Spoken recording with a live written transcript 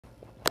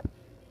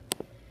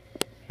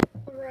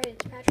Alright,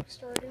 it's Patrick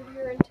Stardude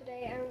here, and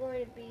today I'm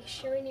going to be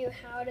showing you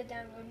how to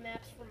download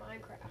maps for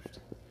Minecraft.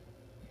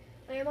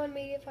 I am on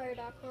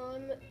Mediafire.com,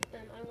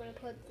 and I'm going to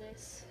put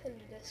this in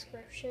the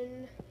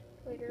description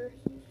later.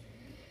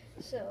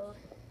 So,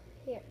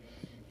 here.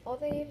 All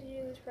they have to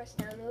do is press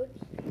download.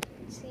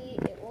 See,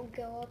 it will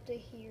go up to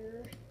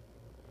here.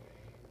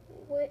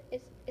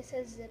 It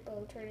says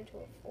Zippo turn into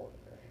a folder.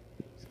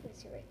 So you can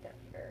see right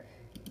there.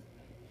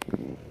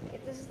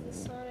 Okay, this is the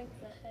Sonic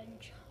the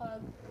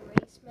Hedgehog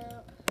race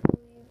map, I believe.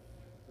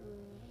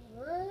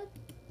 What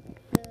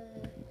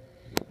the?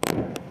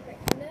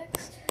 Right,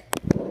 next,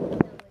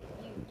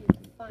 you do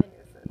the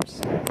finder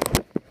first.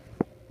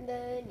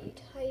 Then you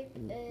type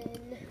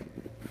in,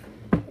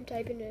 I'm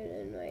typing it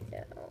in right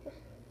now.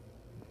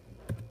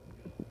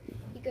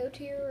 You go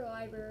to your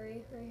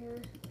library right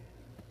here.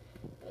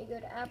 And you go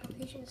to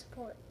Application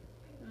Support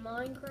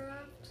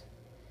Minecraft.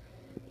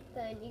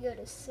 Then you go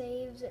to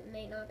saves. It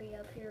may not be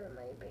up here, it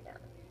might be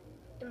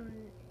down.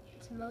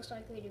 It's most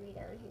likely to be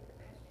down here.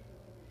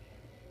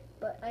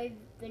 But I've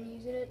been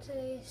using it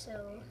today, so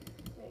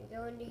I'm going to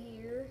go into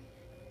here.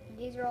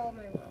 These are all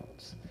my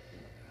worlds.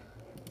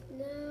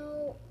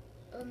 Now,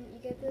 you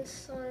get this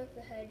Sonic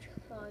the Hedgehog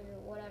or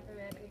whatever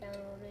map you're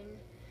downloading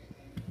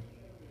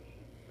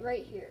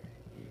right here.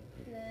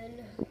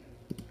 Then,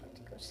 let's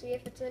go see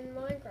if it's in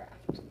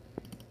Minecraft.